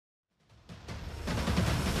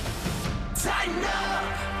Tighten up.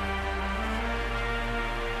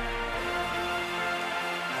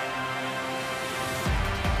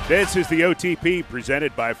 This is the OTP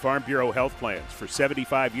presented by Farm Bureau Health Plans. For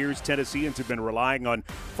 75 years, Tennesseans have been relying on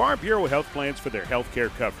Farm Bureau Health Plans for their health care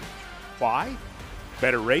coverage. Why?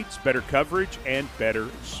 Better rates, better coverage, and better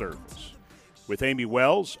service. With Amy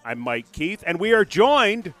Wells, I'm Mike Keith, and we are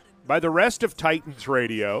joined by the rest of Titans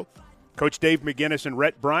Radio. Coach Dave McGinnis and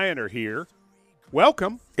Rhett Bryan are here.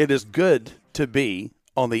 Welcome. It is good to be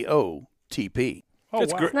on the OTP. Oh,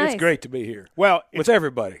 It's, wow. it's great to be here. Well, with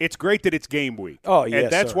everybody. It's great that it's game week. Oh, yes,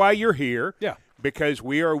 and that's sir. why you're here. Yeah. Because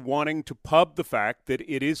we are wanting to pub the fact that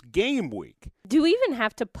it is game week. Do we even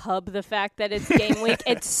have to pub the fact that it's game week?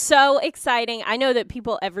 It's so exciting. I know that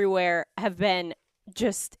people everywhere have been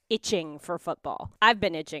just itching for football. I've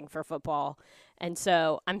been itching for football. And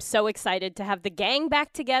so I'm so excited to have the gang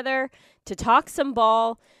back together to talk some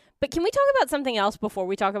ball. But can we talk about something else before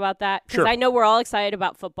we talk about that? Because Sure. I know we're all excited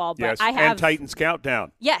about football, but Yes, I have and Titans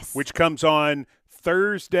Countdown. Yes. Which comes on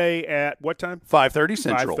Thursday at what time? 5:30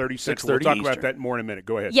 Central. 5:30 Central. 6:30 We'll talk about Eastern. that more in a minute.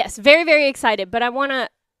 Go ahead. Yes, very, very excited. But I want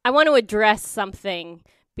to address something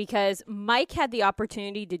because Mike had the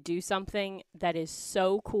opportunity to do something that is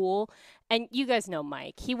so cool. And you guys know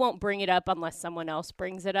Mike. He won't bring it up unless someone else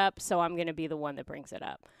brings it up, so I'm going to be the one that brings it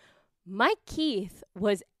up. Mike Keith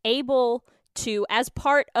was able to, as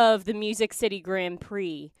part of the Music City Grand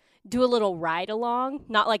Prix, do a little ride-along,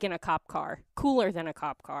 not like in a cop car, cooler than a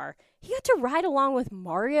cop car. He got to ride along with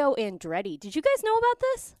Mario Andretti. Did you guys know about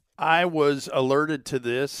this? I was alerted to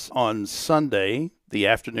this on Sunday, the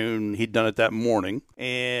afternoon. He'd done it that morning,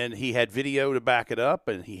 and he had video to back it up,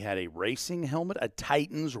 and he had a racing helmet, a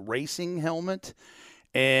Titans racing helmet.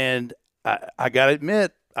 And I got to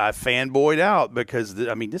admit, I fanboyed out because,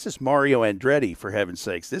 this is Mario Andretti, for heaven's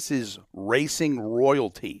sakes. This is racing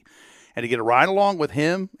royalty. And to get a ride along with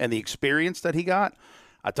him and the experience that he got,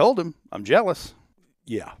 I told him, I'm jealous.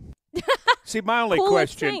 Yeah. See, my only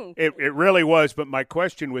Coolest question, thing. it really was, but my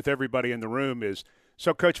question with everybody in the room is,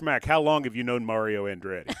 so Coach Mack, how long have you known Mario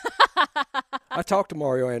Andretti? I talked to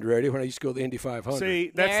Mario Andretti when I used to go to the Indy 500.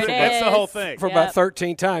 See, There that's it the whole is. thing. For Yep. about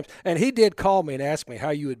 13 times. And he did call me and ask me how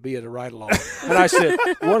you would be at a ride-along. And I said,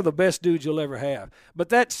 one of the best dudes you'll ever have. But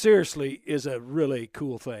that seriously is a really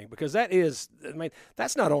cool thing because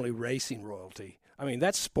that's not only racing royalty.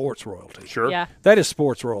 That's sports royalty. Sure. Yeah. That is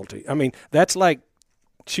sports royalty. That's like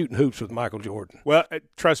shooting hoops with Michael Jordan. Well,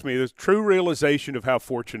 trust me, the true realization of how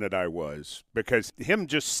fortunate I was, because him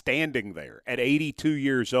just standing there at 82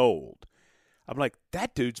 years old, I'm like,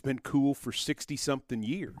 that dude's been cool for 60-something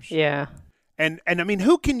years. Yeah. And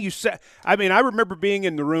who can you say? I remember being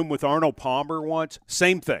in the room with Arnold Palmer once.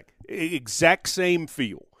 Same thing. Exact same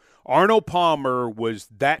feel. Arnold Palmer was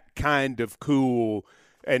that kind of cool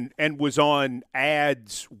and was on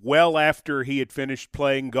ads well after he had finished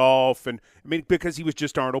playing golf. And because he was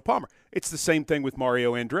just Arnold Palmer. It's the same thing with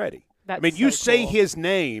Mario Andretti. That's you so say cool. his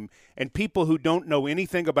name, and people who don't know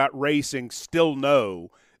anything about racing still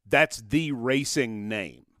know that's the racing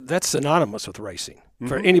name. That's synonymous with racing.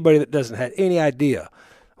 For anybody that doesn't have any idea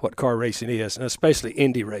what car racing is, and especially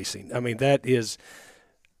Indy racing. That is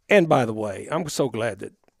 – and by the way, I'm so glad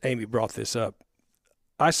that Amy brought this up.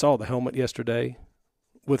 I saw the helmet yesterday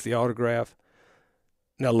with the autograph.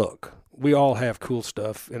 Now, look, we all have cool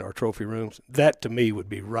stuff in our trophy rooms. That, to me, would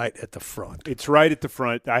be right at the front. It's right at the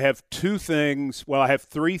front. I have two things – I have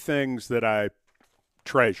three things that I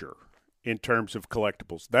treasure in terms of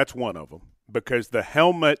collectibles. That's one of them, because the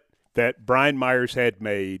helmet that Brian Myers had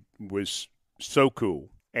made was so cool,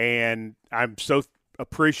 and I'm so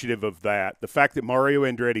appreciative of that. The fact that Mario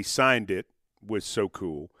Andretti signed it was so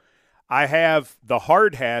cool. I have the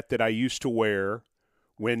hard hat that I used to wear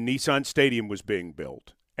when Nissan Stadium was being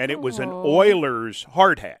built, and it was an Oilers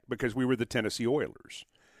hard hat because we were the Tennessee Oilers.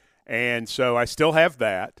 And so I still have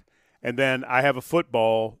that, and then I have a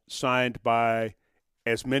football signed by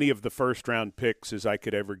as many of the first-round picks as I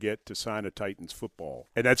could ever get to sign a Titans football.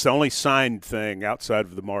 And that's the only signed thing outside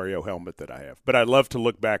of the Mario helmet that I have. But I love to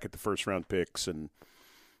look back at the first-round picks, and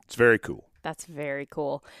it's very cool. That's very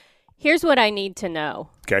cool. Here's what I need to know,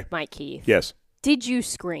 Okay. Mike Keith. Yes. Did you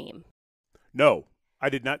scream? No, I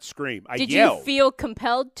did not scream. I Did yelled. you feel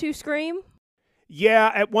compelled to scream?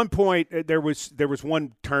 Yeah, at one point there was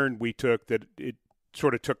one turn we took that it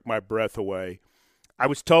sort of took my breath away. I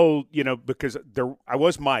was told, because I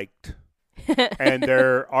was mic'd, and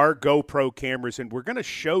there are GoPro cameras, and we're going to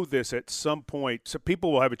show this at some point so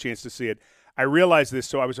people will have a chance to see it. I realized this,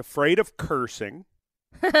 so I was afraid of cursing.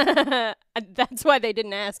 That's why they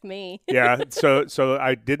didn't ask me. Yeah, so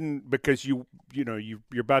I didn't, because you're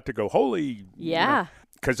about to go holy. Yeah.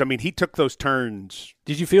 because, I mean, he took those turns.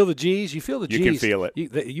 Did you feel the G's? You feel the G's. You can feel it.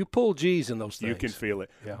 You pull G's in those things. You can feel it.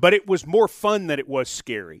 Yeah. But it was more fun than it was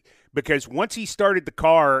scary, because once he started the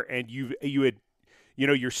car and you had,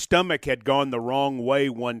 your stomach had gone the wrong way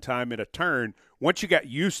one time in a turn, once you got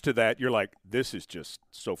used to that, you're like, this is just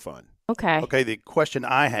so fun. Okay. Okay, the question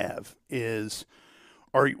I have is,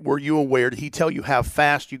 were you aware, did he tell you how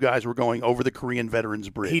fast you guys were going over the Korean Veterans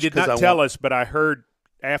Bridge? He did not tell us, but I heard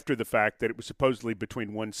after the fact that it was supposedly between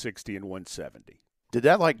 160 and 170. Did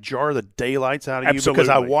that jar the daylights out of Absolutely. you?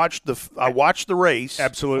 Because I watched the race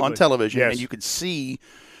Absolutely. on television, Yes. and you could see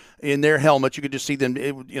in their helmets, you could just see them.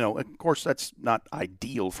 Of course, that's not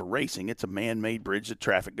ideal for racing. It's a man-made bridge that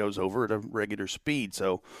traffic goes over at a regular speed.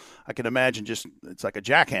 So I can imagine it's like a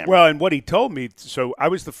jackhammer. Well, and what he told me, so I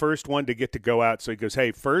was the first one to get to go out. So he goes,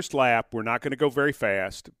 hey, first lap, we're not going to go very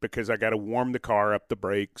fast because I got to warm the car up, the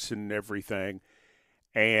brakes and everything.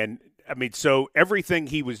 And, I mean, so everything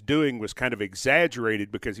he was doing was kind of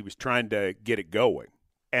exaggerated because he was trying to get it going.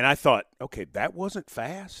 And I thought, okay, that wasn't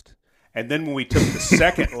fast. And then when we took the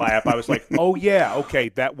second lap, I was like, oh, yeah, okay,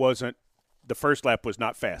 that wasn't – the first lap was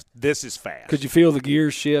not fast. This is fast. Could you feel the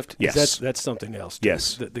gears shift? Yes. That's something else, too.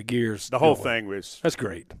 Yes. The gears. The whole going. thing was – That's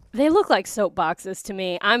great. They look like soapboxes to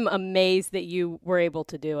me. I'm amazed that you were able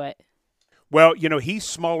to do it. well, he's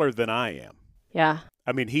smaller than I am. Yeah.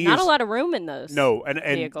 I mean, he Not is a lot of room in those and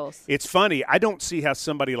vehicles. It's funny. I don't see how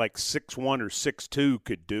somebody like 6'1" or 6'2"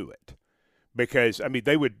 could do it, because I mean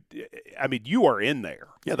you are in there.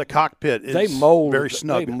 Yeah, the cockpit is They mold very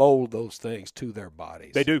snug. They mold those things to their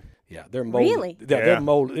bodies. They do. Yeah, they're molded. Really? They're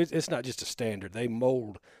molded. It's not just a standard. They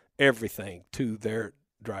mold everything to their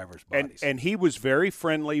drivers' bodies. And he was very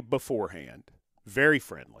friendly beforehand. Very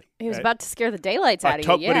friendly. He was about to scare the daylights out of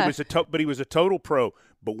you. Yeah. But he was a total pro.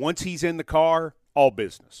 But once he's in the car, all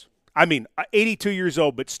business. I mean, 82 years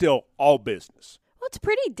old, but still all business. Well, it's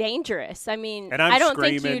pretty dangerous. I mean, And I'm I don't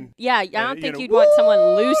screaming, think I don't think you'd "Woo, want someone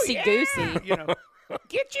loosey-goosey.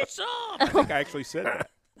 Get you some. I think I actually said that.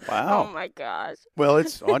 Wow. Oh, my gosh. Well,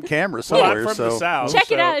 it's on camera Well, somewhere. I'm from so the South.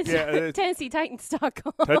 Check it so, out. It's yeah,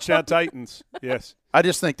 TennesseeTitans.com. Touchdown Titans. Yes. I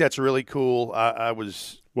just think that's really cool. I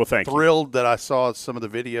was Well, thank you. thrilled that I saw some of the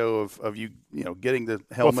video of you getting the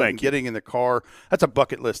helmet thank and you. getting in the car. That's a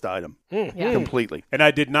bucket list item. Yeah. Completely. And I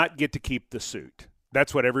did not get to keep the suit.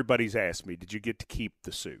 That's what everybody's asked me. Did you get to keep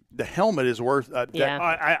the suit? The helmet is worth Yeah.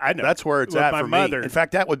 I know. That's where it's Well, at my for mother, me. In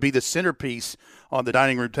fact, that would be the centerpiece on the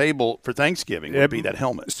dining room table for Thanksgiving would be that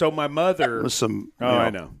helmet. So my mother. With some I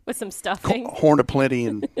know. With some stuffing. horn of plenty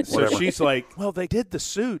and So whatever. she's like, well, they did the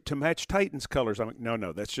suit to match Titans colors. I'm like,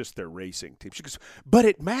 no, that's just their racing team. She goes, but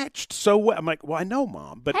it matched so well. I'm like, well, I know,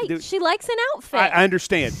 Mom, but Hey, she likes an outfit. I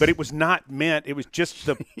understand, but it was not meant. It was just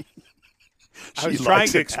the. I was She trying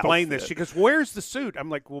likes to an explain this. outfit. She goes, where's the suit? I'm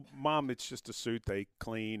like, well, Mom, it's just a suit they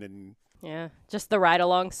clean and Yeah, just the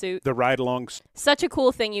ride-along suit. the ride-alongs. Such a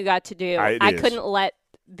cool thing you got to do. It I is. couldn't let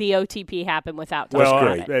the OTP happen without talking Well,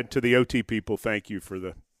 about it. and to the OT people, thank you for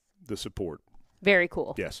the support. Very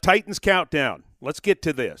cool. Yes. Titans Countdown. Let's get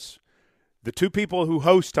to this. The two people who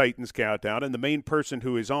host Titans Countdown and the main person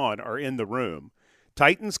who is on are in the room.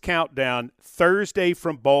 Titans Countdown, Thursday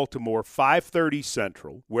from Baltimore, 5:30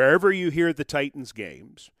 Central, wherever you hear the Titans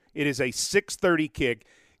games. It is a 6:30 kick.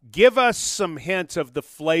 Give us some hints of the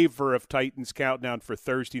flavor of Titans Countdown for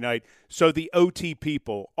Thursday night so the OT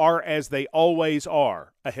people are, as they always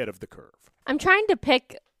are, ahead of the curve. I'm trying to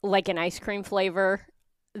pick like an ice cream flavor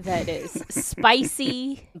that is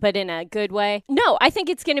spicy, but in a good way. No, I think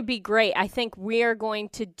it's going to be great. I think we are going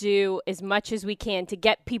to do as much as we can to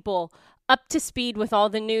get people up to speed with all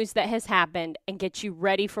the news that has happened and get you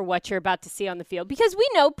ready for what you're about to see on the field. Because we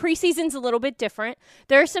know preseason's a little bit different.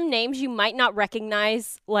 There are some names you might not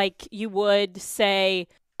recognize like you would, say,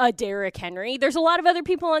 a Derrick Henry. There's a lot of other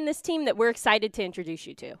people on this team that we're excited to introduce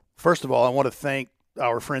you to. First of all, I want to thank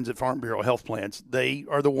our friends at Farm Bureau Health Plans. They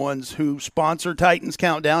are the ones who sponsor Titans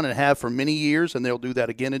Countdown and have for many years, and they'll do that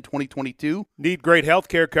again in 2022. Need great health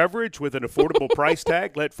care coverage with an affordable price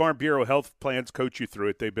tag? Let Farm Bureau Health Plans coach you through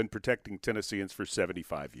it. They've been protecting Tennesseans for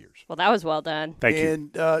 75 years. Well, that was well done. Thank you.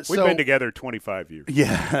 And We've been together 25 years.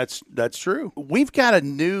 Yeah, that's true. We've got a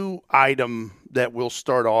new item that we'll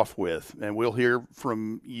start off with, and we'll hear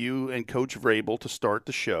from you and Coach Vrabel to start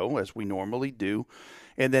the show, as we normally do.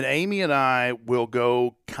 And then Amy and I will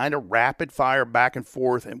go kind of rapid fire back and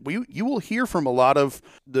forth, and you will hear from a lot of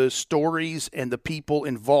the stories and the people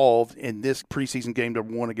involved in this preseason game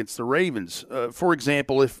number 1 against the Ravens. For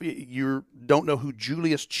example, if you don't know who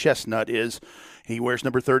Julius Chestnut is, he wears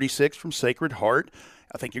number 36 from Sacred Heart.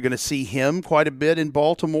 I think you're going to see him quite a bit in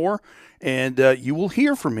Baltimore, and you will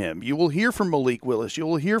hear from him. You will hear from Malik Willis. You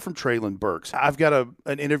will hear from Traylon Burks. I've got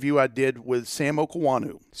an interview I did with Sam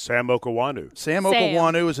Okawanu. Sam Okawanu. Sam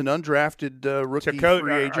Okawanu is an undrafted rookie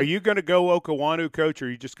free agent. Are you going to go Okawanu, Coach, or are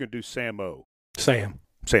you just going to do Sam O? Sam.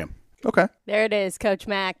 Okay. There it is, Coach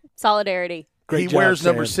Mack. Solidarity. He wears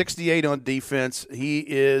number 68 on defense. He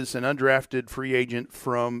is an undrafted free agent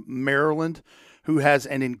from Maryland who has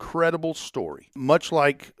an incredible story, much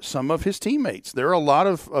like some of his teammates. There are a lot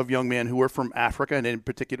of young men who are from Africa, and in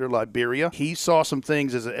particular Liberia. He saw some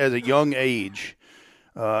things as a young age,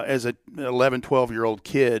 as an 11, 12-year-old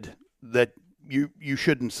kid that you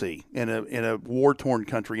shouldn't see in a war-torn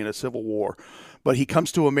country, in a civil war. But he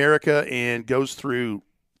comes to America and goes through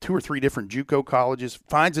 2 or 3 different JUCO colleges,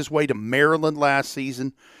 finds his way to Maryland last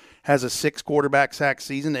season, has a 6 quarterback sack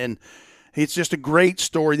season, and it's just a great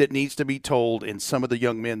story that needs to be told in some of the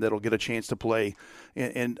young men that will get a chance to play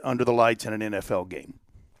in under the lights in an NFL game.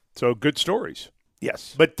 So good stories.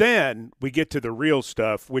 Yes. But then we get to the real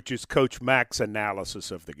stuff, which is Coach Mack's analysis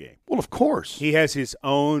of the game. Well, of course. He has his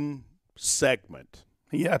own segment.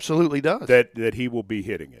 He absolutely does. That he will be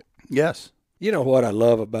hitting it. Yes. You know what I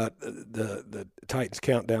love about the Titans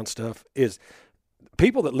countdown stuff is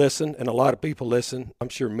people that listen, and a lot of people listen, I'm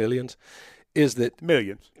sure millions, is that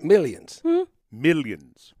Millions,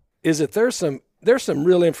 is that there's some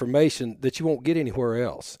real information that you won't get anywhere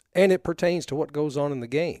else, and it pertains to what goes on in the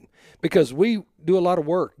game, because we do a lot of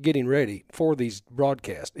work getting ready for these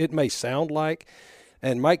broadcasts. It may sound like,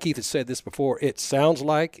 and Mike Keith has said this before, it sounds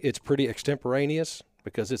like it's pretty extemporaneous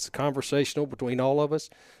because it's conversational between all of us,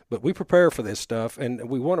 but we prepare for this stuff, and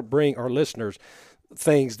we want to bring our listeners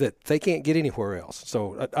things that they can't get anywhere else.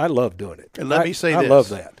 So I love doing it. And let me say this. I love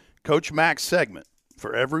that. Coach Mack's segment,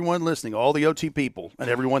 for everyone listening, all the OT people and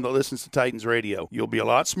everyone that listens to Titans Radio, you'll be a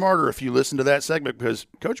lot smarter if you listen to that segment, because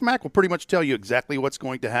Coach Mack will pretty much tell you exactly what's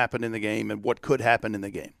going to happen in the game and what could happen in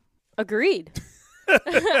the game. Agreed.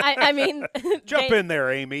 I mean, Jump in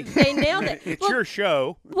there, Amy. They nailed it. It's your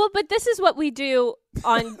show. Well, but this is what we do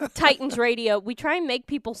on Titans Radio. We try and make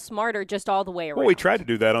people smarter just all the way around. Well, we try to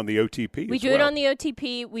do that on the OTP. We do it on the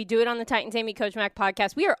OTP. We do it on the Titans Amy Coach Mack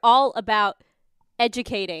podcast. We are all about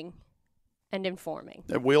educating and informing.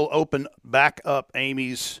 And we'll open back up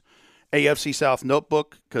Amy's AFC South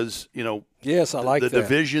notebook because, yes, I like the that.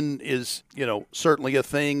 division is, certainly a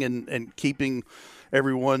thing, and keeping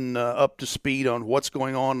everyone up to speed on what's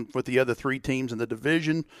going on with the other 3 teams in the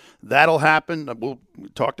division. That'll happen. We'll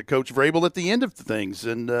talk to Coach Vrabel at the end of things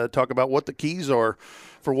and talk about what the keys are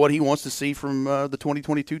for what he wants to see from the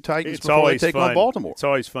 2022 Titans before they take on Baltimore. It's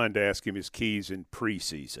always fun to ask him his keys in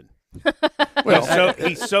preseason. Well,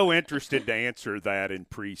 he's so interested to answer that in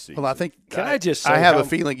preseason. Well, I think I just say I have a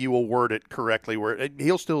feeling you will word it correctly. Where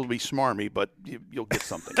he'll still be smarmy, but you'll get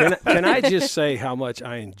something. Can I just say how much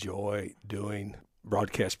I enjoy doing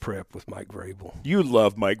broadcast prep with Mike Vrabel? You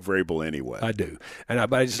love Mike Vrabel anyway. I do, and I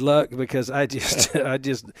just love because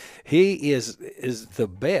he is the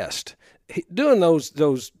best. Doing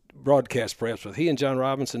those broadcast preps with he and John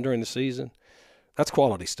Robinson during the season. That's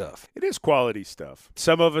quality stuff. It is quality stuff.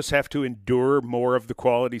 Some of us have to endure more of the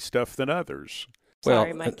quality stuff than others.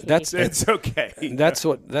 Sorry, well, Mikey. It's okay. That's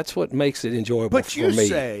what makes it enjoyable but for you me.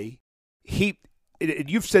 Say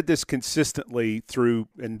you've said this consistently through,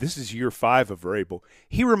 and this is year 5 of Vrabel.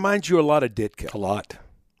 He reminds you a lot of Ditka.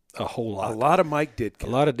 A whole lot. A lot of Mike Ditka. A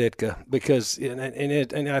lot of Ditka, because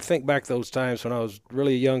and I think back those times when I was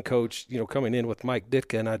really a young coach, coming in with Mike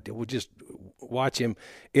Ditka, and I would just watch him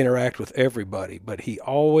interact with everybody. But he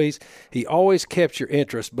always kept your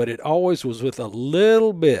interest, but it always was with a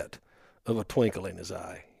little bit of a twinkle in his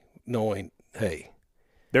eye, knowing, hey,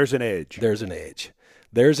 there's an edge. There's an edge.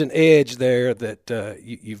 There's an edge there that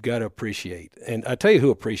you've got to appreciate. And I tell you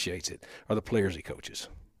who appreciates it are the players he coaches.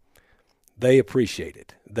 They appreciate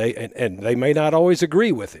it. And they may not always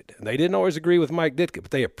agree with it. And they didn't always agree with Mike Ditka,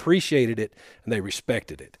 but they appreciated it and they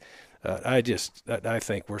respected it. I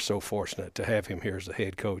think we're so fortunate to have him here as the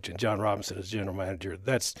head coach and John Robinson as general manager.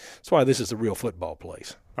 That's why this is a real football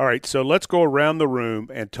place. All right, so let's go around the room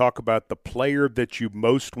and talk about the player that you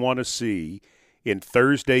most want to see in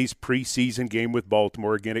Thursday's preseason game with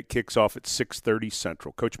Baltimore. Again, it kicks off at 6:30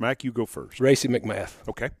 Central. Coach Mack, you go first. Racey McMath.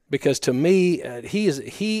 Okay. Because to me, he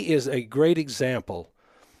is a great example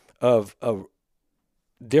of a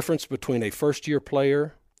difference between a first-year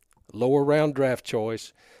player, lower round draft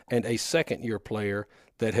choice, and a second-year player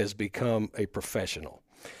that has become a professional.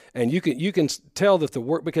 And you can tell that the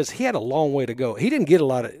work, because he had a long way to go. He didn't get a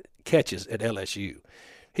lot of catches at LSU.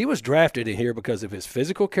 He was drafted in here because of his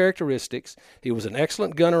physical characteristics. He was an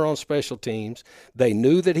excellent gunner on special teams. They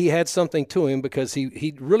knew that he had something to him because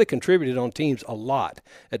he really contributed on teams a lot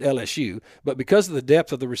at LSU. But because of the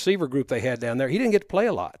depth of the receiver group they had down there, he didn't get to play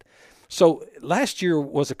a lot. So last year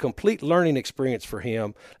was a complete learning experience for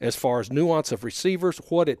him as far as nuance of receivers,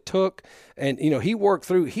 what it took. And, he worked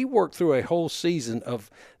through a whole season of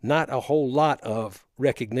not a whole lot of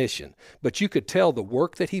recognition. But you could tell the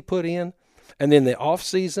work that he put in. And then the off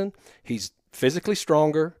season, he's physically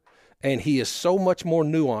stronger, and he is so much more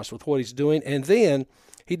nuanced with what he's doing. And then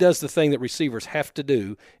he does the thing that receivers have to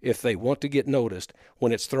do if they want to get noticed.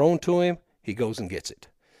 When it's thrown to him, he goes and gets it.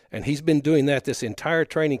 And he's been doing that this entire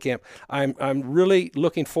training camp. I'm really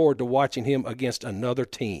looking forward to watching him against another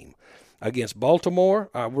team. Against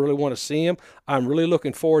Baltimore, I really want to see him. I'm really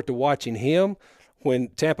looking forward to watching him when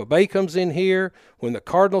Tampa Bay comes in here, when the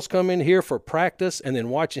Cardinals come in here for practice, and then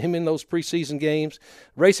watching him in those preseason games.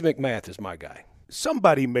 Racey McMath is my guy.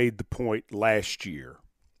 Somebody made the point last year,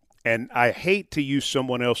 and I hate to use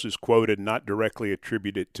someone else's quote and not directly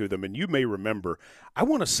attribute it to them, and you may remember, I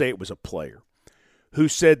want to say it was a player who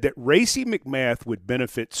said that Racey McMath would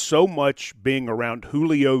benefit so much being around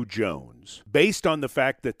Julio Jones based on the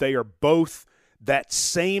fact that they are both that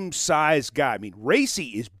same size guy. I mean, Racey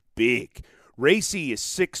is big. Racey is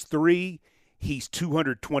 6'3". He's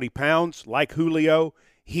 220 pounds, like Julio.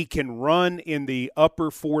 He can run in the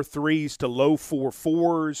upper 4.3s to low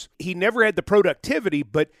 4.4s. He never had the productivity,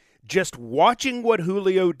 but just watching what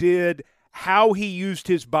Julio did, how he used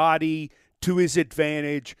his body to his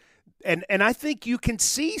advantage, and I think you can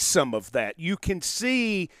see some of that. You can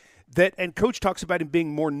see that, and Coach talks about him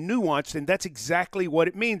being more nuanced, and that's exactly what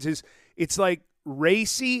it means. It's like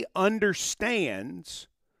Racey understands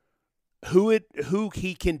who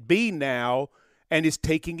he can be now and is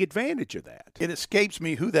taking advantage of that. It escapes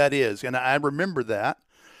me who that is, and I remember that.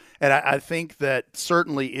 And I think that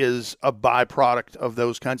certainly is a byproduct of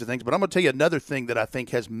those kinds of things. But I'm going to tell you another thing that I think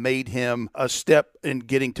has made him a step in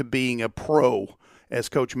getting to being a pro, as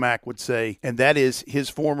Coach Mack would say, and that is his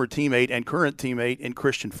former teammate and current teammate in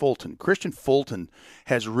Christian Fulton. Christian Fulton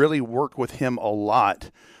has really worked with him a lot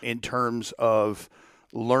in terms of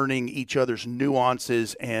learning each other's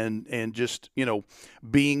nuances and just,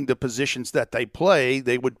 being the positions that they play.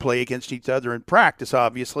 They would play against each other in practice,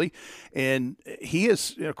 obviously. And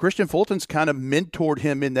Christian Fulton's kind of mentored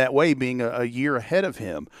him in that way, being a year ahead of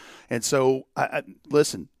him. And so,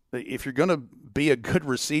 listen, if you're going to be a good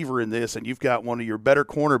receiver in this and you've got one of your better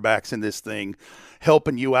cornerbacks in this thing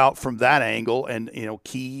helping you out from that angle and,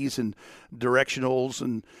 keys and directionals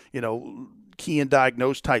and, key and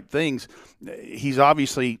diagnose type things, he's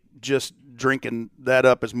obviously just drinking that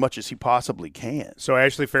up as much as he possibly can. So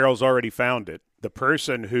Ashley Farrell's already found it. The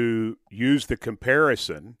person who used the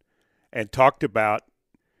comparison and talked about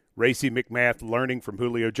Racey McMath learning from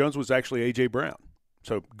Julio Jones was actually A.J. Brown.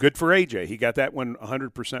 So good for A.J. He got that one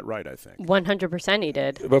 100% right, I think. 100% he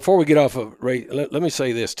did. Before we get off of Ray, let me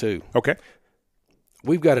say this too. Okay.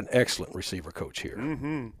 We've got an excellent receiver coach here.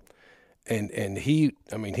 Mm-hmm. And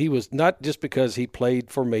he was not just because he played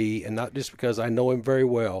for me and not just because I know him very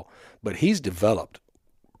well, but he's developed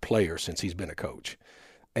players since he's been a coach.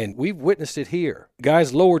 And we've witnessed it here.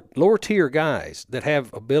 Guys, lower tier guys that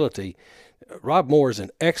have ability. Rob Moore is an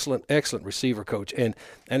excellent receiver coach, and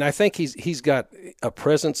I think he's got a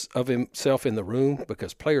presence of himself in the room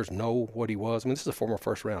because players know what he was. I mean, this is a former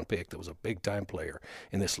first-round pick that was a big-time player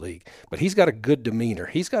in this league, but he's got a good demeanor.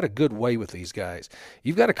 He's got a good way with these guys.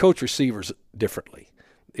 You've got to coach receivers differently.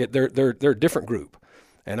 They're a different group,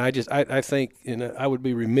 and I think I would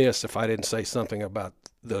be remiss if I didn't say something about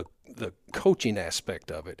the coaching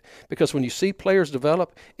aspect of it, because when you see players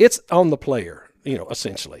develop, it's on the player,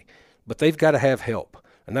 essentially. But they've got to have help,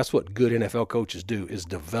 and that's what good NFL coaches do, is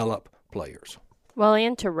develop players. Well,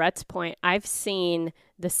 and to Rhett's point, I've seen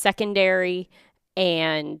the secondary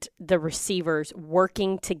and the receivers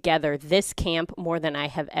working together this camp more than I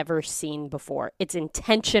have ever seen before. It's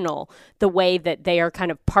intentional, the way that they are kind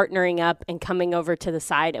of partnering up and coming over to the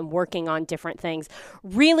side and working on different things.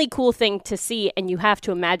 Really cool thing to see, and you have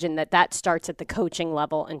to imagine that starts at the coaching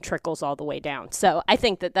level and trickles all the way down. So I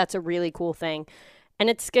think that's a really cool thing. And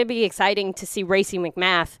it's going to be exciting to see Racey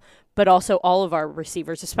McMath, but also all of our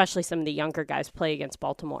receivers, especially some of the younger guys, play against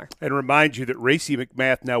Baltimore. And remind you that Racey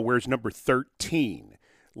McMath now wears number 13.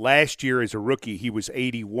 Last year as a rookie, he was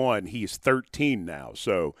 81. He is 13 now.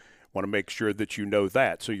 So want to make sure that you know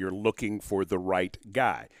that. So you're looking for the right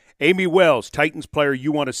guy. Amy Wells, Titans player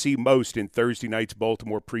you want to see most in Thursday night's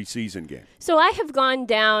Baltimore preseason game. So I have gone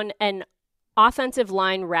down and offensive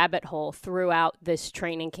line rabbit hole throughout this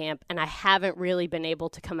training camp, and I haven't really been able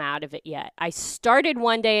to come out of it yet. I started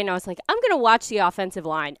one day and I was like, I'm going to watch the offensive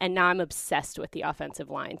line, and now I'm obsessed with the offensive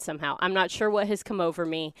line somehow. I'm not sure what has come over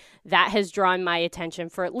me. That has drawn my attention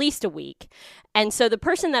for at least a week. And so the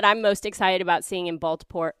person that I'm most excited about seeing in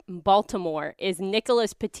Baltimore is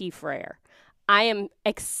Nicholas Petit-Frere. I am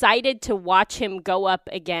excited to watch him go up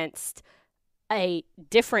against a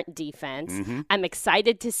different defense. I'm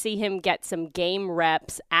excited to see him get some game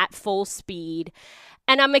reps at full speed.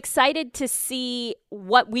 And I'm excited to see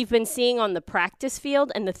what we've been seeing on the practice field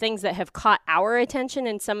and the things that have caught our attention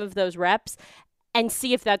in some of those reps, and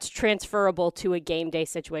see if that's transferable to a game day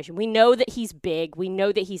situation. We know that he's big. We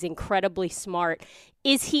know that he's incredibly smart.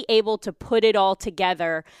 Is he able to put it all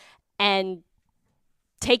together and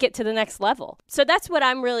take it to the next level? So that's what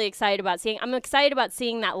I'm really excited about seeing. I'm excited about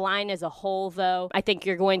seeing that line as a whole, though. I think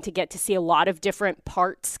you're going to get to see a lot of different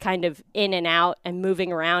parts kind of in and out and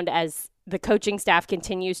moving around as the coaching staff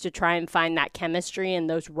continues to try and find that chemistry and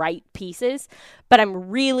those right pieces. But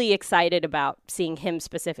I'm really excited about seeing him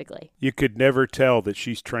specifically. You could never tell that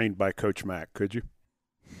she's trained by Coach Mack, could you?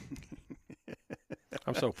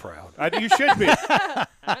 I'm so proud. You should be.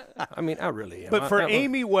 I mean, I really am. But for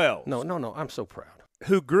Amy Wells. No, I'm so proud.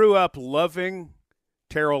 Who grew up loving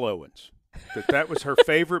Terrell Owens, that was her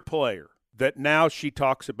favorite player, that now she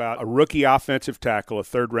talks about a rookie offensive tackle, a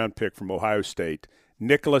third-round pick from Ohio State,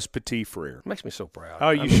 Nicholas Petit-Frere. Makes me so proud. Oh,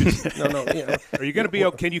 you should. No. You know, are you going to be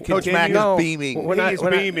okay? Can you continue? Coach Mack No, is beaming. He's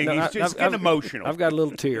beaming. He's just getting emotional. I've got a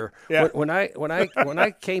little tear. Yeah. When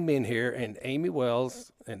I came in here and Amy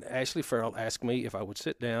Wells and Ashley Farrell asked me if I would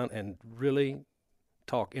sit down and really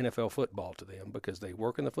talk NFL football to them, because they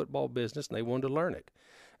work in the football business and they wanted to learn it.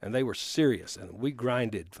 And they were serious, and we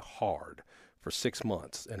grinded hard for 6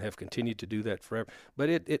 months and have continued to do that forever. But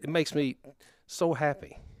it makes me so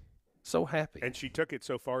happy. So happy. And she took it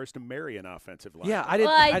so far as to marry an offensive line. Yeah, I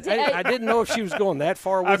didn't know if she was going that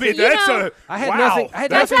far with I mean, it.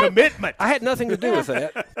 That's a commitment. I had nothing to do with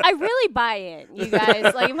that. I really buy in, you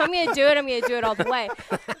guys. Like, if I'm going to do it, I'm going to do it all the way.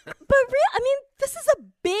 But this is a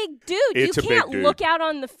big dude. It's you a big can't dude. look out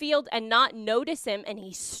on the field and not notice him, and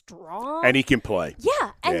he's strong. And he can play.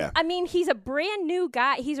 Yeah, and Yeah. I mean, he's a brand new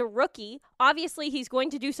guy. He's a rookie. Obviously, he's going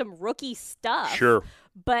to do some rookie stuff. Sure.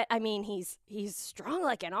 But I mean, he's strong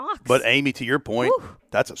like an ox. But Amy, to your point, Whew.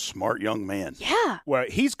 that's a smart young man. Yeah. Well,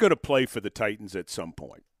 he's going to play for the Titans at some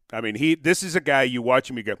point. I mean, this is a guy you watch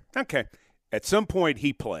him, you go, okay. At some point,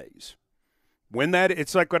 he plays.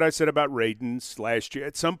 It's like what I said about Radens last year.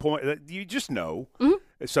 At some point, you just know.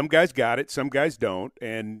 Mm-hmm. Some guys got it, some guys don't,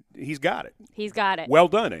 and he's got it. He's got it. Well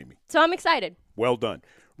done, Amy. So I'm excited. Well done.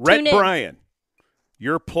 Rhett in. Bryan,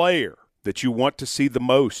 your player that you want to see the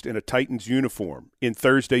most in a Titans uniform in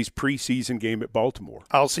Thursday's preseason game at Baltimore.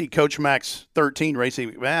 I'll see Coach Mack's 13,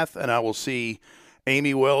 Racing McMath, and I will see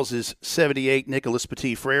Amy Wells' 78, Nicholas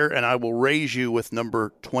Petit-Frere, and I will raise you with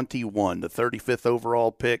number 21, the 35th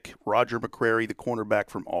overall pick, Roger McCreary, the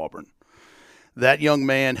cornerback from Auburn. That young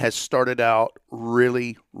man has started out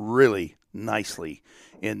really, really nicely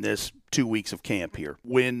in this 2 weeks of camp here.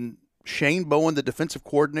 When Shane Bowen, the defensive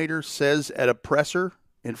coordinator, says at a presser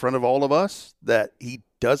in front of all of us that he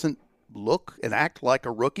doesn't look and act like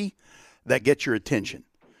a rookie, that gets your attention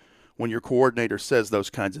when your coordinator says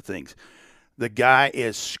those kinds of things. The guy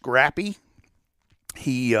is scrappy.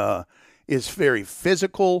 He is very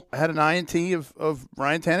physical. I had an INT of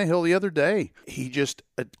Ryan Tannehill the other day. He just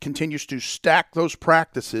continues to stack those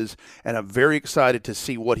practices, and I'm very excited to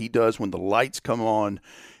see what he does when the lights come on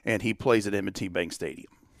and he plays at M&T Bank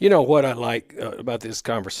Stadium. You know what I like about this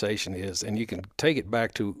conversation is, and you can take it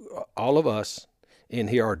back to all of us in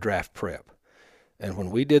here, our draft prep. And when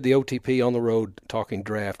we did the OTP on the road talking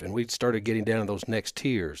draft, and we started getting down to those next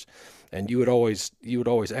tiers, and you would always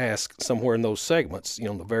ask somewhere in those segments,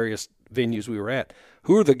 the various venues we were at,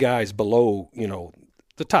 who are the guys below,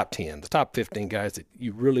 the top 10, the top 15 guys that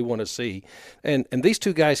you really want to see. And these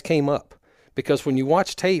two guys came up. Because when you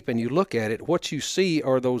watch tape and you look at it, what you see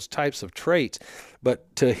are those types of traits.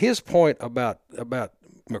 But to his point about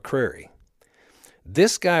McCreary,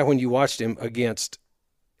 this guy, when you watched him against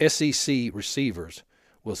SEC receivers,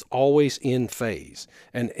 was always in phase.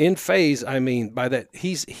 And in phase, I mean by that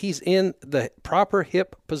he's in the proper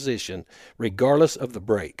hip position regardless of the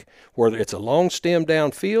break. Whether it's a long stem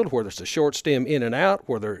downfield, whether it's a short stem in and out,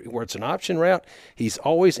 where it's an option route, he's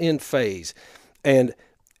always in phase. And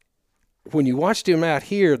when you watched him out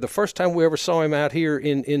here, the first time we ever saw him out here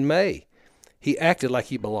in May, he acted like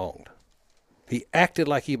he belonged. He acted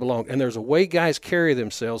like he belonged. And there's a way guys carry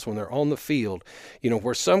themselves when they're on the field,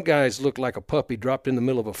 where some guys look like a puppy dropped in the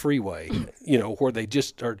middle of a freeway, where they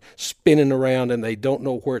just are spinning around and they don't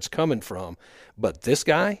know where it's coming from. But this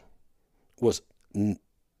guy was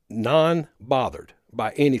non-bothered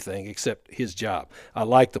by anything except his job. I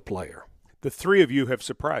like the player. The three of you have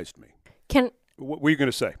surprised me. What were you going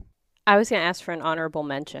to say? I was going to ask for an honorable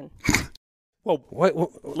mention. Well,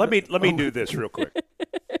 let me do this real quick.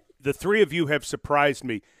 The three of you have surprised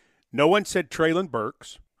me. No one said Traylon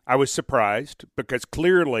Burks. I was surprised because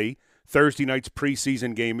clearly Thursday night's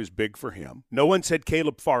preseason game is big for him. No one said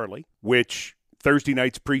Caleb Farley, which Thursday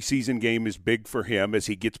night's preseason game is big for him as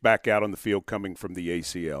he gets back out on the field coming from the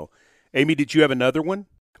ACL. Amy, did you have another one?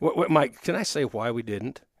 Mike, can I say why we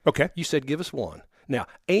didn't? Okay. You said give us one. Now,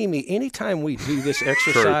 Amy, anytime we do this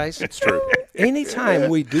exercise. It's true. Anytime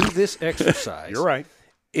we do this exercise. You're right.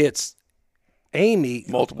 It's Amy.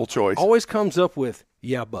 Multiple choice. Always comes up with,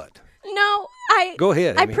 yeah, but. No, Go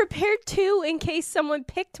ahead, Amy. I prepared two in case someone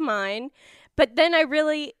picked mine, but then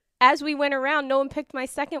as we went around, no one picked my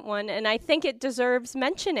second one, and I think it deserves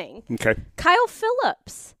mentioning. Okay. Kyle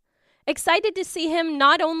Phillips. Excited to see him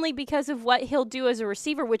not only because of what he'll do as a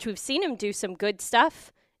receiver, which we've seen him do some good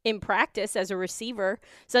stuff in practice as a receiver,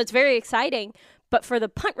 so it's very exciting, but for the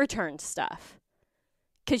punt return stuff.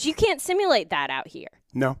 Because you can't simulate that out here.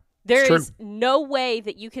 No. There is no way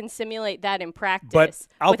that you can simulate that in practice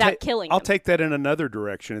without killing him. I'll take that in another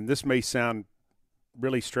direction, and this may sound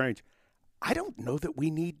really strange. I don't know that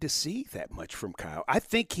we need to see that much from Kyle. I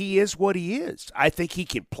think he is what he is. I think he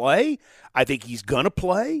can play. I think he's going to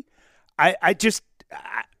play. I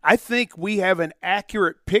think we have an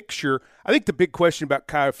accurate picture. I think the big question about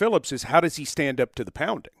Kyle Phillips is how does he stand up to the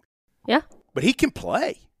pounding? Yeah. But he can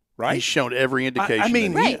play, right? He's shown every indication. I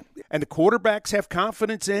mean, right. And the quarterbacks have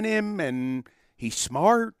confidence in him, and he's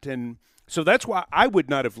smart, and so that's why I would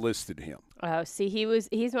not have listed him. Oh, see,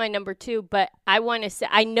 he's my number 2, but I want to say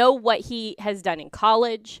I know what he has done in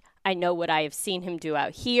college. I know what I have seen him do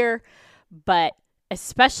out here, but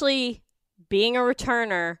especially being a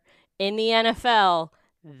returner in the NFL,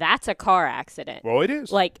 that's a car accident. Well, it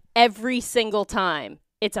is. Like every single time,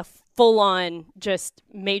 it's a full-on just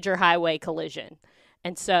major highway collision.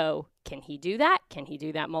 And so can he do that? Can he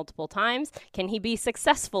do that multiple times? Can he be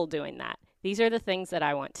successful doing that? These are the things that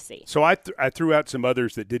I want to see. So I threw out some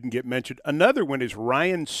others that didn't get mentioned. Another one is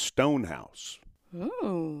Ryan Stonehouse,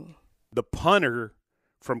 the punter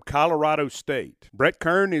from Colorado State. Brett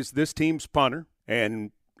Kern is this team's punter, and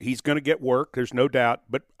he's going to get work, there's no doubt.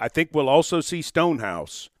 But I think we'll also see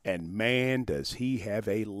Stonehouse, and, man, does he have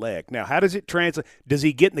a leg. Now, how does it translate? Does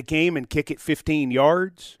he get in the game and kick it 15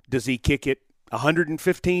 yards? Does he kick it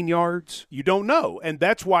 115 yards? You don't know. And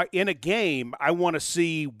that's why in a game, I want to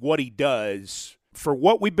see what he does. For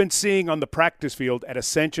what we've been seeing on the practice field at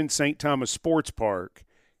Ascension St. Thomas Sports Park,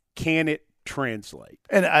 can it translate?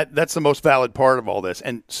 And that's the most valid part of all this.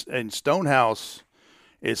 And Stonehouse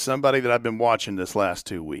is somebody that I've been watching this last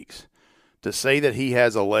 2 weeks. To say that he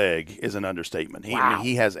has a leg is an understatement.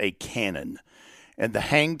 He has a cannon. And the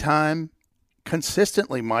hang time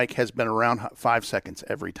consistently, Mike, has been around 5 seconds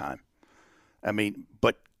every time. I mean,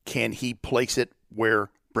 but can he place it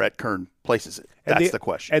where Brett Kern places it? That's the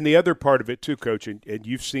question. And the other part of it too, Coach, and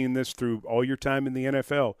you've seen this through all your time in the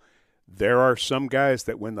NFL, there are some guys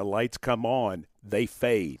that when the lights come on, they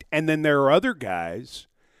fade. And then there are other guys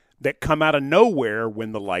that come out of nowhere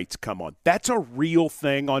when the lights come on. That's a real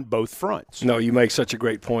thing on both fronts. No, you make such a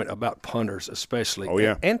great point about punters especially. Oh,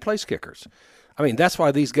 yeah. And place kickers. I mean, that's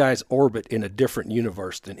why these guys orbit in a different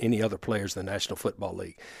universe than any other players in the National Football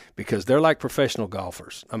League, because they're like professional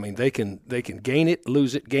golfers. I mean, they can gain it,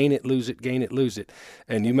 lose it, gain it, lose it, gain it, lose it.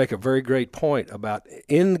 And you make a very great point about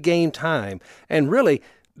in-game time. And really,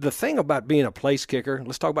 the thing about being a place kicker,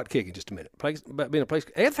 let's talk about kicking just a minute. About being a place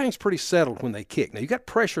kicker, everything's pretty settled when they kick. Now, you got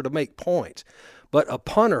pressure to make points, but a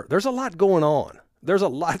punter, there's a lot going on.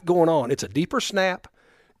 It's a deeper snap.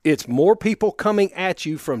 It's more people coming at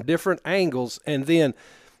you from different angles. And then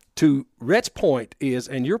to Rhett's point is,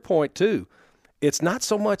 and your point too, it's not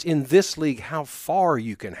so much in this league how far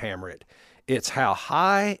you can hammer it. It's how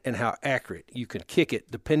high and how accurate you can kick it,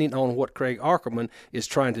 depending on what Craig Ackerman is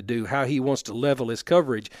trying to do, how he wants to level his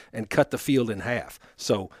coverage and cut the field in half.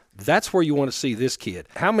 So that's where you want to see this kid.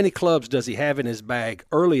 How many clubs does he have in his bag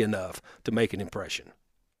early enough to make an impression?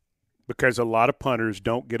 Because a lot of punters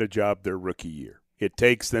don't get a job their rookie year. It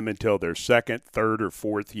takes them until their second, third, or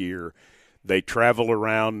fourth year. They travel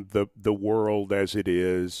around the world as it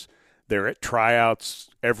is. They're at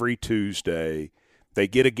tryouts every Tuesday. They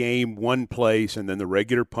get a game one place, and then the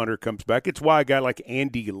regular punter comes back. It's why a guy like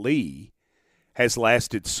Andy Lee has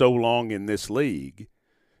lasted so long in this league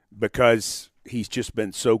because he's just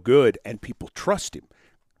been so good and people trust him.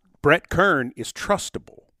 Brett Kern is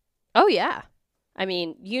trustable. Oh, yeah. I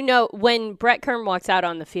mean, when Brett Kern walks out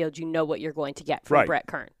on the field, you know what you're going to get from Brett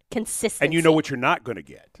Kern. Consistency. And you know what you're not going to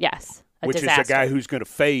get. Yes. Which disaster. is a guy who's going to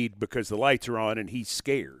fade because the lights are on and he's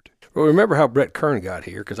scared. Well, remember how Brett Kern got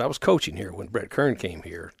here, because I was coaching here when Brett Kern came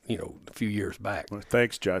here, a few years back. Well,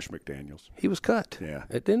 thanks, Josh McDaniels. He was cut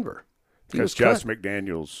at Denver. Because Josh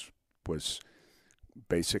McDaniels was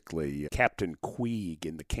basically Captain Queeg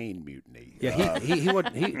in the Cane Mutiny. Yeah, he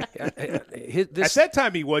wasn't. At that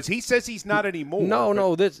time he was. He says he's not anymore.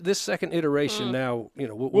 No. This second iteration now,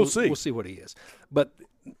 we'll see. We'll see what he is. But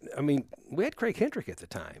I mean, we had Craig Hendrick at the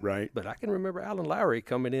time, right? But I can remember Alan Lowry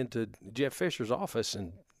coming into Jeff Fisher's office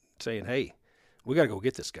and saying, "Hey, we got to go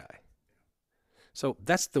get this guy." So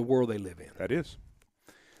that's the world they live in. That is.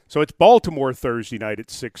 So it's Baltimore Thursday night at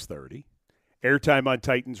 6:30. Airtime on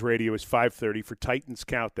Titans Radio is 5:30 for Titans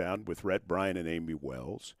Countdown with Rhett Bryan and Amy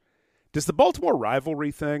Wells. Does the Baltimore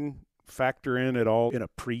rivalry thing factor in at all in a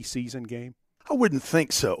preseason game? I wouldn't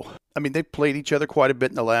think so. I mean, they've played each other quite a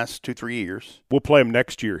bit in the last 2-3 years. We'll play them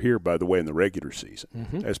next year here, by the way, in the regular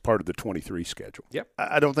season as part of the 23 schedule. Yep.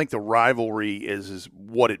 I don't think the rivalry is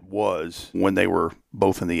what it was when they were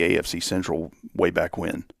both in the AFC Central way back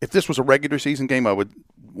when. If this was a regular season game, I would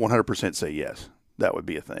 100% say yes. That would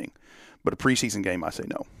be a thing. But a preseason game, I say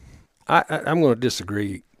no. I'm going to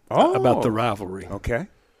disagree about the rivalry. Okay.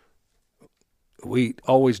 We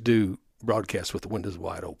always do broadcast with the windows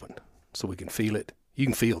wide open so we can feel it. You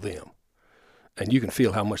can feel them. And you can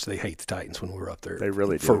feel how much they hate the Titans when we're up there. They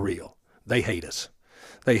really do. For real. They hate us.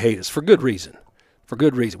 They hate us for good reason. For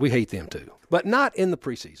good reason. We hate them too. But not in the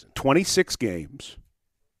preseason. 26 games,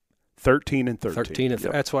 13-13. 13 and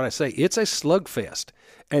that's what I say. It's a slugfest.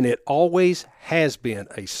 And it always has been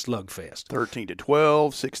a slugfest. 13-12,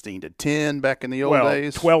 16-10 back in the old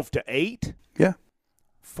days. 12-8. Yeah.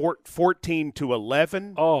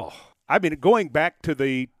 14-11. Oh. I mean, going back to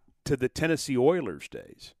the Tennessee Oilers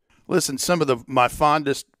days. Listen, some of my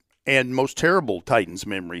fondest and most terrible Titans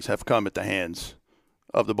memories have come at the hands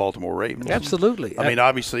of the Baltimore Ravens. Absolutely. I mean,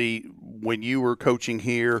 obviously, when you were coaching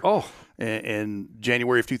here in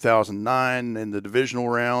January of 2009 in the divisional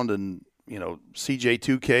round, and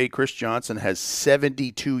CJ2K, Chris Johnson, has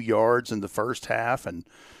 72 yards in the first half, and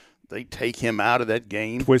they take him out of that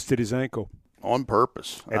game. Twisted his ankle. On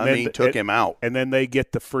purpose. And took him out. And then they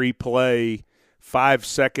get the free play 5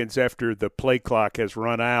 seconds after the play clock has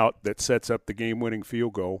run out that sets up the game-winning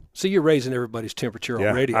field goal. So you're raising everybody's temperature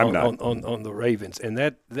already on the Ravens.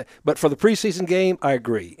 And but for the preseason game, I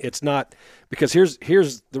agree. It's not – because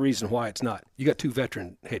here's the reason why it's not. You got two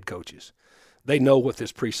veteran head coaches. They know what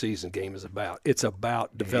this preseason game is about. It's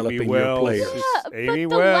about developing your players. Yeah, but the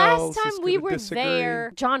last time we were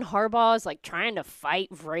there, John Harbaugh is like trying to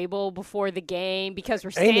fight Vrabel before the game because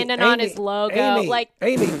we're standing on his logo.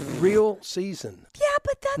 Amy, real season. Yeah,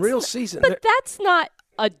 but that's real season. But that's not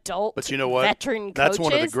adult. But you know what? Veteran that's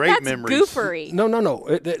coaches. One of the great memories. Goofery. No.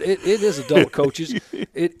 It is adult coaches.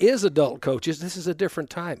 It is adult coaches. This is a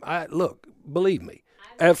different time. Look, believe me,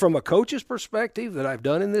 from a coach's perspective that I've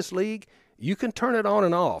done in this league, you can turn it on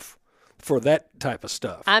and off for that type of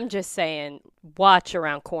stuff. I'm just saying, watch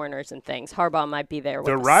around corners and things. Harbaugh might be there with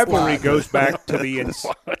the rivalry goes back to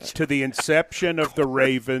the inception of the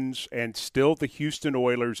Ravens and still the Houston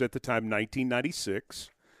Oilers at the time, 1996.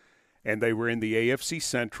 And they were in the AFC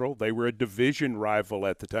Central. They were a division rival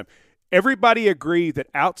at the time. Everybody agree that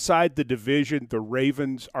outside the division, the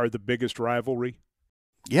Ravens are the biggest rivalry?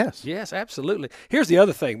 Yes. Yes, absolutely. Here's the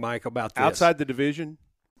other thing, Mike, about this. Outside the division?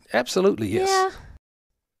 Absolutely, yes.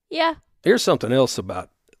 Yeah. Here's something else about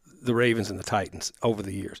the Ravens and the Titans over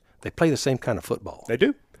the years. They play the same kind of football. They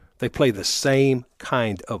do. They play the same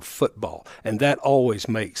kind of football, and that always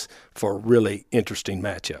makes for really interesting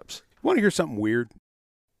matchups. You want to hear something weird?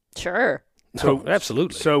 Sure. So,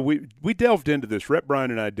 absolutely. So we delved into this. Rhett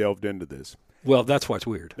Bryan and I delved into this. Well, that's why it's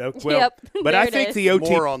weird. Yep. But I think the OT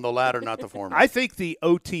more on the latter, not the former. I think the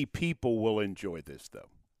OT people will enjoy this, though,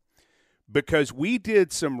 because we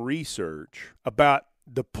did some research about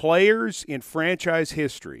the players in franchise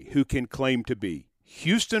history who can claim to be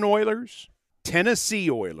Houston Oilers,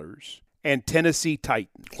 Tennessee Oilers, and Tennessee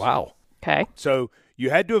Titans. Wow. Okay. So you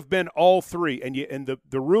had to have been all three, and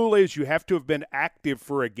the rule is you have to have been active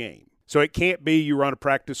for a game. So it can't be you were on a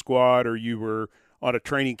practice squad or you were on a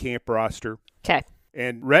training camp roster. Okay.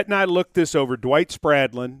 And Rhett and I looked this over. Dwight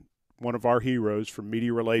Spradlin, one of our heroes from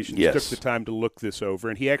media relations, took the time to look this over,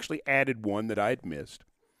 and he actually added one that I had missed.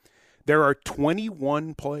 There are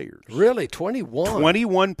 21 players. Really? 21?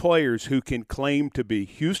 21 players who can claim to be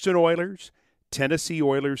Houston Oilers, Tennessee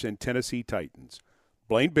Oilers and Tennessee Titans.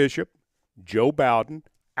 Blaine Bishop, Joe Bowden,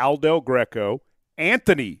 Al Del Greco,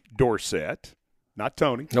 Anthony Dorsett, not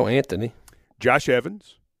Tony. No, Anthony. Josh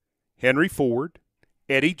Evans, Henry Ford,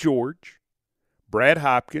 Eddie George, Brad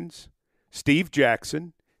Hopkins, Steve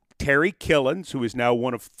Jackson, Terry Killens, who is now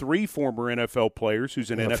one of 3 former NFL players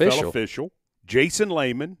who's an NFL official, Jason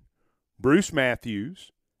Lehman, Bruce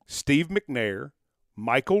Matthews, Steve McNair,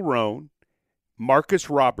 Michael Rohn, Marcus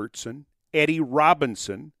Robertson, Eddie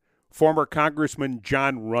Robinson, former Congressman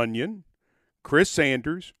John Runyon, Chris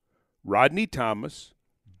Sanders, Rodney Thomas,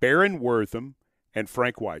 Barron Wortham, and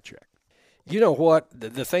Frank Wycheck. You know what?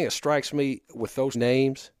 The thing that strikes me with those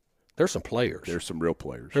names, there's some players. There's some real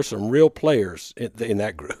players. There's some real players in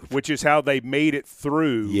that group. Which is how they made it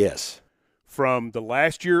through. Yes. From the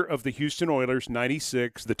last year of the Houston Oilers,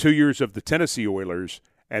 96, the 2 years of the Tennessee Oilers,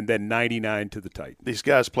 and then 99 to the Titans. These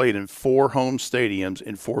guys played in 4 home stadiums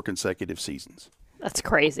in 4 consecutive seasons. That's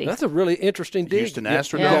crazy. That's a really interesting dig. Houston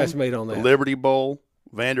Astrodome, you guys made on that. the Liberty Bowl,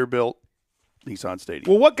 Vanderbilt, Nissan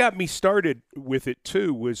Stadium. Well, what got me started with it,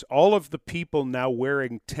 too, was all of the people now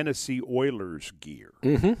wearing Tennessee Oilers gear.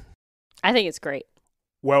 Mm-hmm. I think it's great.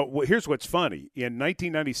 Well, here's what's funny. In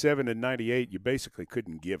 1997 and 98, you basically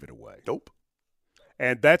couldn't give it away. Nope.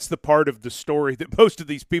 And that's the part of the story that most of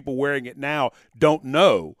these people wearing it now don't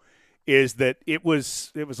know, is that it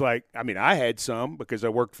was like, I mean, I had some because I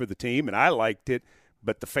worked for the team and I liked it,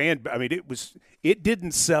 but the fan, I mean, it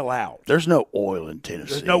didn't sell out. There's no oil in Tennessee.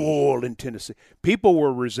 There's no oil in Tennessee. People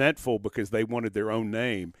were resentful because they wanted their own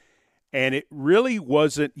name, and it really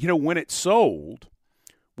wasn't, when it sold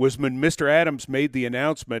was when Mr. Adams made the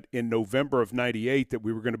announcement in November of 98 that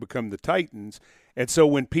we were going to become the Titans. And so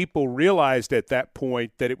when people realized at that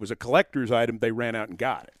point that it was a collector's item, they ran out and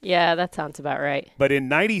got it. Yeah, that sounds about right. But in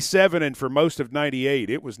 97 and for most of 98,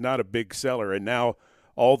 it was not a big seller. And now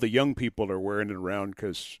all the young people are wearing it around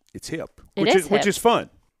because it's hip, which is fun.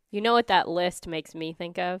 You know what that list makes me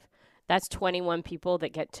think of? That's 21 people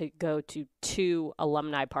that get to go to 2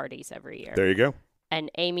 alumni parties every year. There you go. And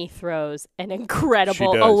Amy throws an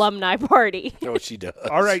incredible alumni party. Oh, she does.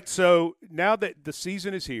 All right, so now that the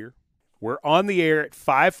season is here, we're on the air at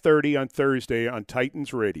 5:30 on Thursday on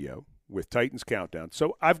Titans Radio with Titans Countdown.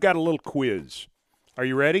 So I've got a little quiz. Are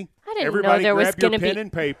you ready? I didn't Everybody know there was grab your going to be pen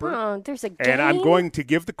and paper. Oh, there's a game. And I'm going to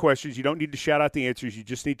give the questions. You don't need to shout out the answers. You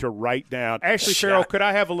just need to write down. Ashley Farrell, could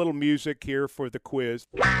I have a little music here for the quiz?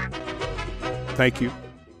 Thank you.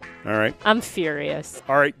 All right. I'm furious.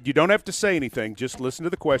 All right. You don't have to say anything. Just listen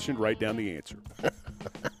to the question. Write down the answer.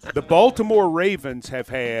 The Baltimore Ravens have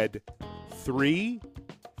had 3,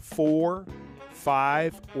 4,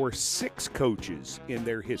 5, or 6 coaches in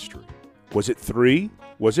their history. Was it 3?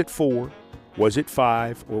 Was it 4? Was it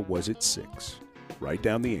 5? Or was it 6? Write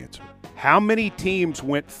down the answer. How many teams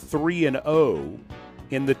went 3-0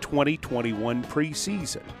 in the 2021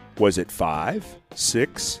 preseason? Was it 5,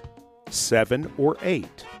 6, 7, or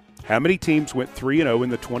 8? How many teams went 3-0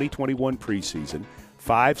 in the 2021 preseason?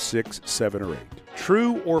 5, 6, 7, or 8.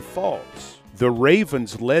 True or false? The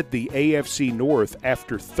Ravens led the AFC North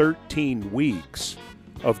after 13 weeks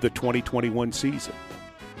of the 2021 season.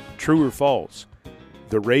 True or false?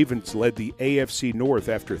 The Ravens led the AFC North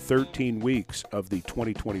after 13 weeks of the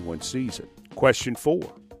 2021 season. Question 4.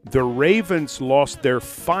 The Ravens lost their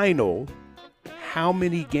final how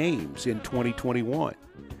many games in 2021?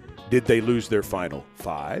 Did they lose their final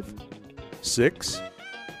 5, 6,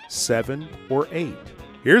 7, or 8?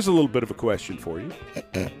 Here's a little bit of a question for you.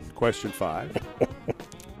 Question 5.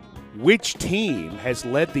 Which team has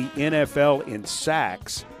led the NFL in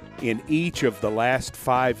sacks in each of the last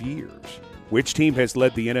 5 years? Which team has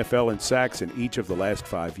led the NFL in sacks in each of the last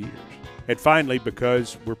 5 years? And finally,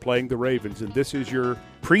 because we're playing the Ravens, and this is your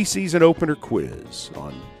preseason opener quiz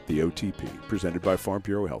on the OTP, presented by Farm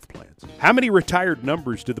Bureau Health Plans. How many retired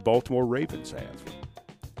numbers do the Baltimore Ravens have?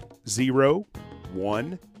 0,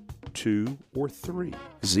 1, 2, or 3?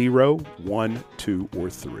 0, 1, 2, or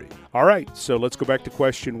 3. All right, so let's go back to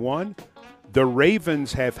question 1. The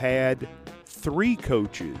Ravens have had 3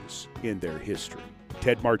 coaches in their history.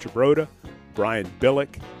 Ted Marchibroda, Brian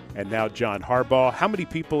Billick, and now John Harbaugh. How many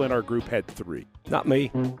people in our group had 3? Not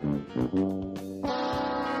me.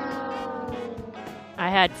 I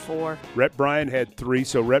had 4. Rhett Bryan had 3,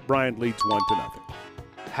 so Rhett Bryan leads 1-0.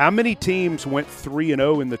 How many teams went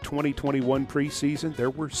 3-0 in the 2021 preseason? There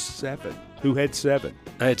were 7. Who had 7?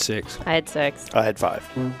 I had 6. I had 6. I had 5.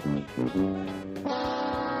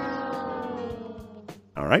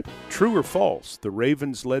 All right. True or false? The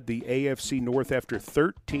Ravens led the AFC North after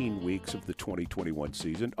 13 weeks of the 2021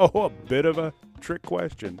 season. Oh, a bit of a trick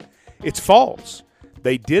question. It's false.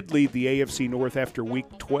 They did lead the AFC North after week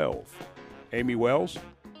 12. Amy Wells?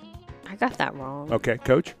 I got that wrong. Okay,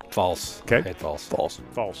 Coach? False. Okay. I had false. False.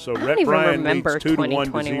 False. So I don't Rhett even Bryan remember leads 2-1 to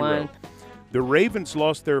 2021. 0. The Ravens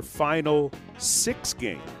lost their final 6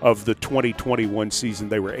 game of the 2021 season.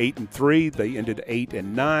 They were 8-3. They ended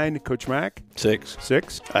 8-9. Coach Mack? 6.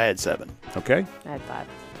 6. I had 7. Okay. I had 5.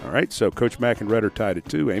 All right. So Coach Mack and Rhett are tied at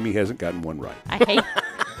 2. Amy hasn't gotten one right. I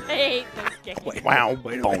hate this game. Wow.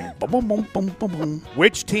 Boom, boom, boom, boom, boom, boom.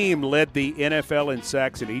 Which team led the NFL in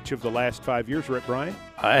sacks in each of the last 5 years, Rhett Bryan?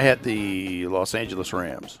 I had the Los Angeles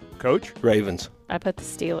Rams. Coach? Ravens. I put the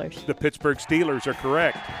Steelers. The Pittsburgh Steelers are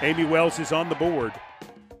correct. Amy Wells is on the board.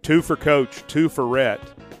 2 for Coach, 2 for Rhett,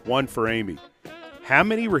 1 for Amy. How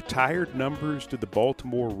many retired numbers do the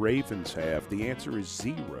Baltimore Ravens have? The answer is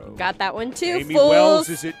 0. Got that one too, Amy fools. Wells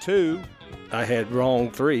is at 2. I had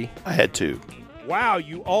wrong 3. I had 2. Wow,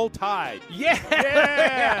 you all tied. Yes.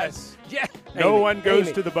 Yes. Yeah. No Amy, one goes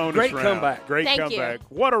Amy, to the bonus great round. comeback. Great Thank you. comeback.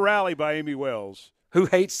 What a rally by Amy Wells. Who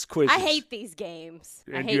hates quizzes? I hate these games.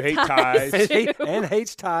 And I you hate ties. ties. too. and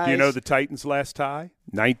hates ties. Do you know the Titans' last tie?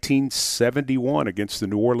 1971 against the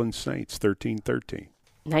New Orleans Saints, 13-13.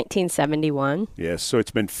 1971. Yes, so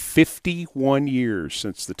it's been 51 years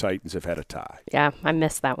since the Titans have had a tie. Yeah, I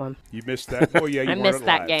missed that one You missed that? Oh, yeah, you I weren't missed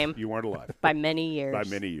that alive. game. You weren't alive. by many years. By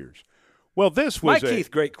many years. Well, this was Mike Keith,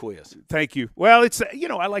 great quiz. Thank you. Well, it's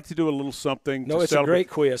I like to do a little something. No, to it's a celebrate. great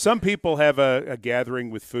quiz. Some people have a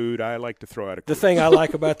gathering with food. I like to throw out a The quiz. thing I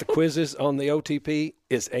like about the quizzes on the OTP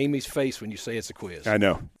is Amy's face when you say it's a quiz. I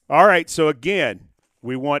know. All right, so again,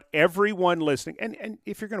 we want everyone listening, and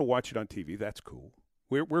if you're going to watch it on TV, that's cool.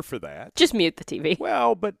 We're for that. Just mute the TV.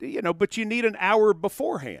 Well, but you need an hour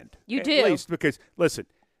beforehand. You at do. least, because listen,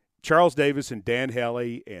 Charles Davis and Dan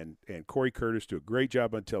Hellie and Corey Curtis do a great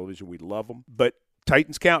job on television. We love them. But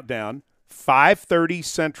Titans Countdown, 5:30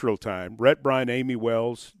 Central Time. Rhett Bryan, Amy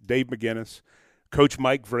Wells, Dave McGinnis, Coach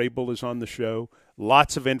Mike Vrabel is on the show.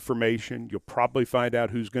 Lots of information. You'll probably find out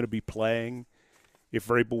who's going to be playing if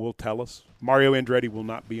Vrabel will tell us. Mario Andretti will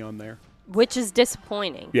not be on there. Which is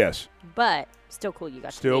disappointing. Yes, But still cool you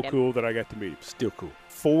got to still meet him. cool that I got to meet him. Still cool.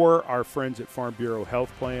 For our friends at Farm Bureau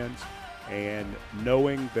Health Plans, and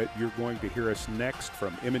knowing that you're going to hear us next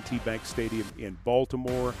from M&T Bank Stadium in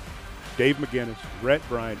Baltimore, Dave McGinnis, Rhett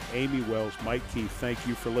Bryan, Amy Wells, Mike Keith, thank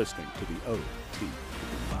you for listening to the OT.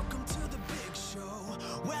 Welcome to the big show,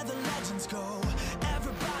 where the legends go.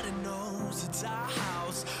 Everybody knows it's our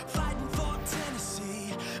house. Fighting for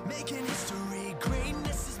Tennessee, making history.